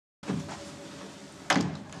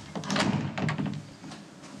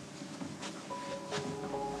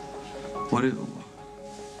What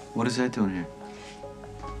is that doing here?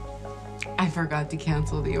 I forgot to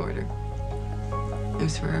cancel the order. It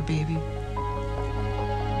was for our baby.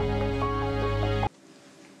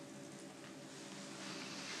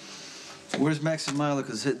 Where's Max and Milo?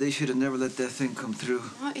 Because they should have never let that thing come through.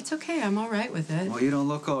 Well, it's okay. I'm all right with it. Well, you don't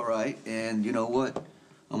look all right, and you know what?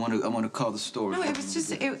 I'm gonna call the store. No, it was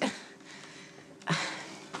just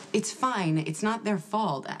it's fine. It's not their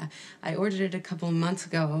fault. I ordered it a couple of months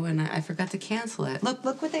ago, and I forgot to cancel it. Look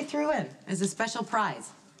what they threw in as a special prize.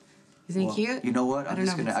 Isn't he cute? You know what? I'm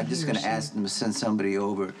just gonna ask them to send somebody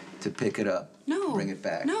over to pick it up. No. Bring it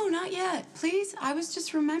back. No, not yet. Please. I was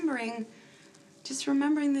just remembering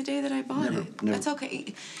the day that I bought it. That's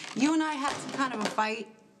okay. You and I had some kind of a fight.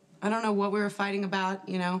 I don't know what we were fighting about,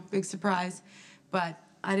 you know, big surprise. But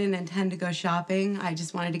I didn't intend to go shopping. I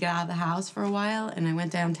just wanted to get out of the house for a while, and I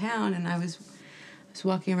went downtown, and I was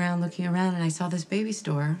walking around, looking around, and I saw this baby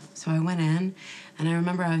store. So I went in, and I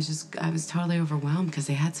remember I was totally overwhelmed because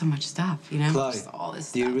they had so much stuff, you know, Claudia, just all this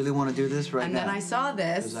stuff. Do you really want to do this right now? And then I saw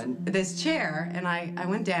this chair, and I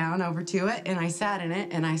went down over to it, and I sat in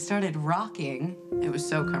it, and I started rocking. It was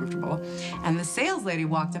so comfortable. And the sales lady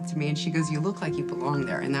walked up to me, and she goes, "You look like you belong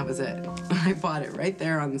there," and that was it. I bought it right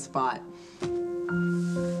there on the spot.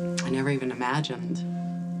 I never even imagined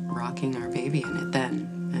rocking our baby in it then,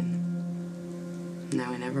 and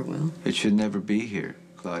now I never will. It should never be here,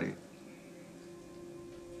 Claudia. You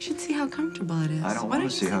should see how comfortable it is. I don't want to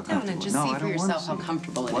see how comfortable. Why don't you sit down and just see for yourself how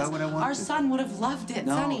comfortable it is? Why would I want to? Our son would have loved it,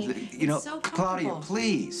 no, Sonny. You know, it's so Claudia,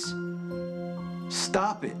 please.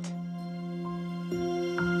 Stop it.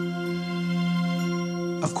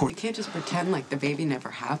 Of course. You can't just pretend like the baby never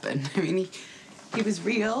happened. I mean, he was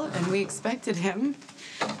real, and we expected him,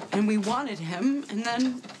 and we wanted him, and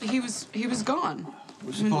then he was gone.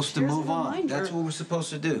 We're supposed to move on. Reminder. That's what we're supposed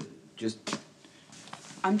to do. Just.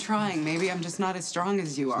 I'm trying. Maybe I'm just not as strong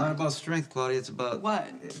as you are. It's not about strength, Claudia. It's about what?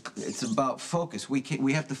 It's about focus. We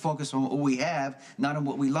have to focus on what we have, not on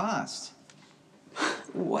what we lost.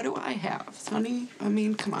 What do I have, Sonny? I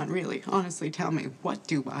mean, come on, really, honestly, tell me, what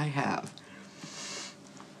do I have?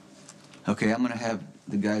 Okay, I'm gonna have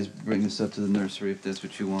the guys bring us up to the nursery if that's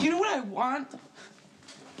what you want. You know what I want?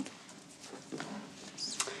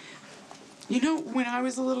 You know, when I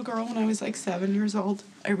was a little girl, when I was like 7 years old,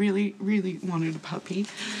 I really, really wanted a puppy.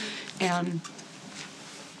 And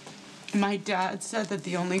my dad said that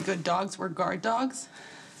the only good dogs were guard dogs.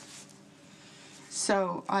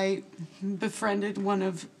 So I befriended one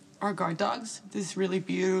of our guard dogs, this really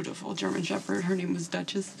beautiful German Shepherd. Her name was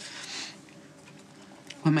Duchess.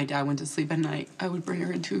 When my dad went to sleep at night, I would bring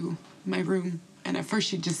her into my room. And at first,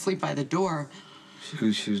 she'd just sleep by the door.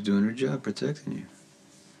 She was doing her job, protecting you.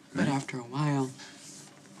 But after a while,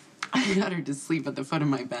 I got her to sleep at the foot of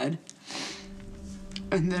my bed.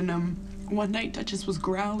 And then one night, Duchess was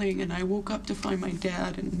growling, and I woke up to find my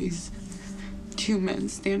dad and these two men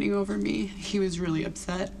standing over me. He was really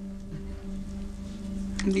upset.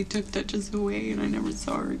 And they took Duchess away, and I never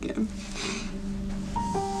saw her again.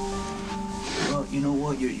 Well, you know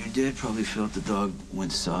what? Your dad probably felt the dog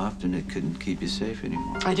went soft and it couldn't keep you safe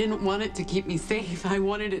anymore. I didn't want it to keep me safe. I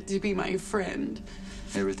wanted it to be my friend.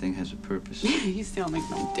 Everything has a purpose. You sound like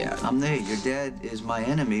my dad. I'm Nate. Your dad is my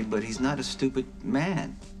enemy, but he's not a stupid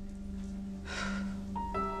man.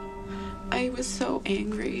 I was so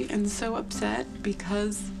angry and so upset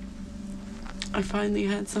because I finally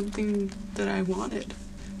had something that I wanted.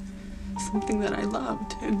 Something that I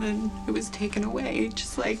loved, and then it was taken away,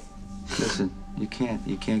 just like... Listen, you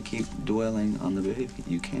can't keep dwelling on the baby.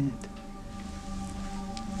 You can't.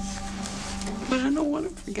 But I don't want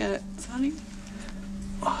to forget, Sonny.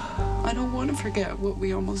 I don't want to forget what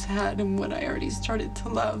we almost had and what I already started to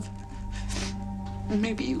love.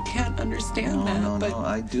 Maybe you can't understand that, but... No,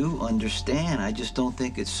 I do understand. I just don't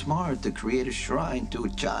think it's smart to create a shrine to a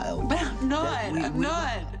child. But I'm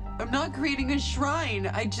not. I'm not creating a shrine.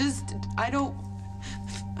 I don't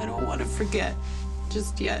want to forget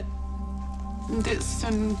just yet. This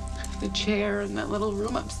and the chair and that little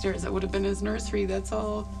room upstairs that would have been his nursery, that's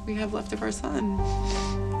all we have left of our son.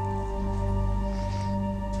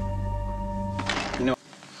 You know...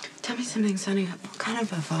 Tell me something, Sonny. What kind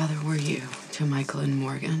of a father were you to Michael and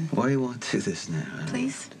Morgan? Why do you want to do this now?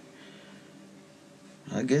 Please?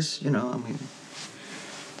 I guess, you know, I mean...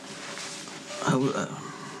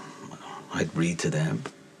 I'd read to them.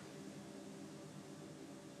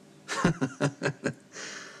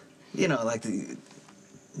 You know, like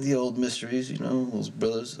the old mysteries, you know, those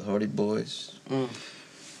brothers, the Hardy Boys.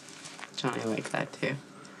 Johnny liked that, too.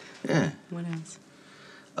 Yeah. What else?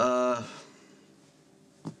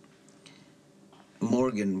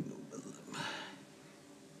 Morgan,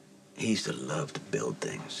 he used to love to build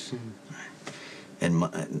things. And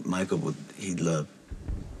Michael, he loved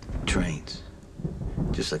trains,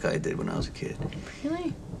 just like I did when I was a kid.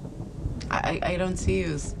 Really? I don't see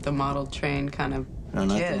you as the model train kind of No,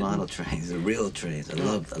 not kid. the model trains, the real trains. I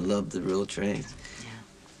love the real trains. Yeah.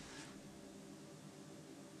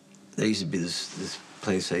 There used to be this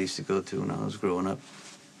place I used to go to when I was growing up,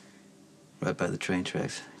 right by the train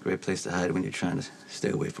tracks. Great place to hide when you're trying to stay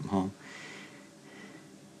away from home.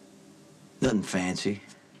 Nothing fancy.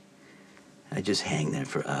 I just hang there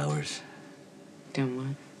for hours. Doing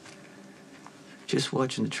what? Just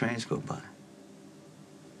watching the trains go by.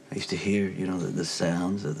 I used to hear, you know, the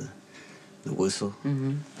sounds of the whistle.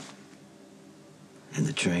 Mm-hmm. And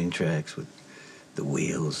the train tracks with the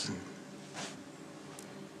wheels.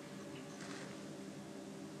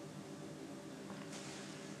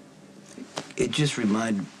 It just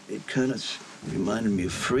kind of reminded me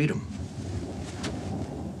of freedom.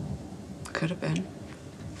 Could have been.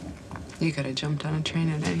 You could have jumped on a train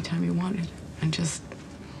at any time you wanted and just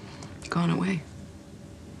gone away.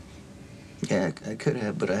 Yeah, I could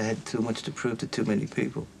have, but I had too much to prove to too many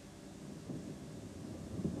people.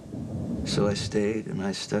 So I stayed and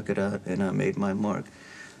I stuck it out and I made my mark.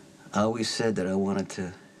 I always said that I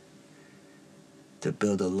wanted to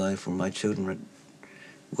build a life where my children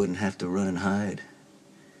wouldn't have to run and hide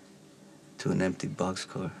to an empty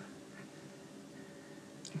boxcar.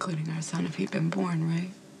 Including our son if he'd been born,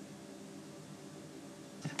 right?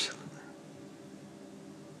 Absolutely.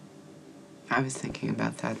 I was thinking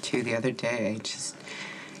about that too the other day.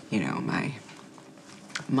 You know, my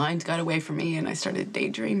mind got away from me and I started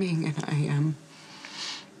daydreaming and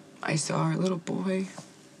I saw our little boy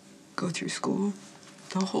go through school,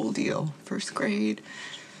 the whole deal, first grade,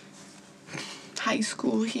 high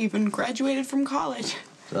school, he even graduated from college.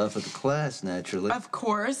 Top of the class, naturally. Of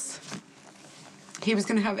course. He was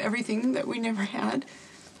gonna have everything that we never had.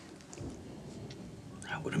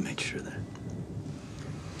 I would have made sure of that.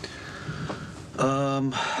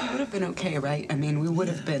 We would have been okay, right? I mean, we would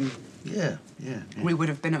have been... Yeah. We would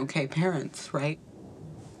have been okay parents, right?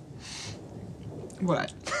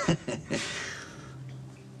 What?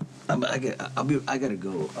 I gotta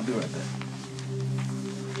go. I'll be right back.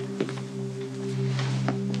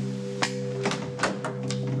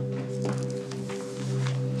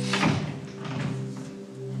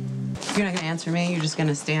 You're not gonna answer me? You're just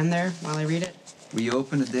gonna stand there while I read it? Will you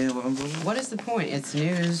open the damn envelope? What is the point? It's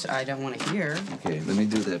news I don't want to hear. Okay, let me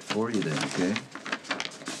do that for you then, okay?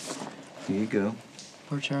 Here you go.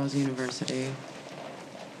 Port Charles University.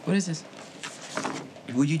 What is this?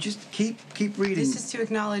 Will you just keep reading? This is to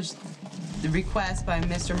acknowledge the request by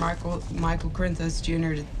Mr. Michael Corinthos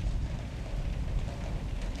Jr. to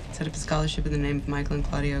set up a scholarship in the name of Michael and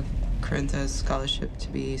Claudio Corinthos, scholarship to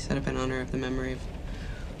be set up in honor of the memory of...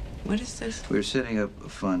 What is this? We're setting up a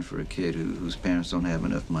fund for a kid whose parents don't have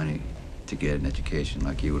enough money to get an education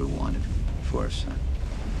like you would have wanted for our son.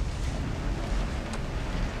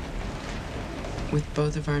 With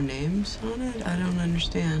both of our names on it? I don't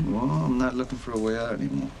understand. Well, I'm not looking for a way out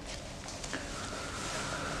anymore.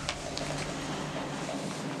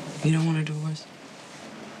 You don't want a divorce?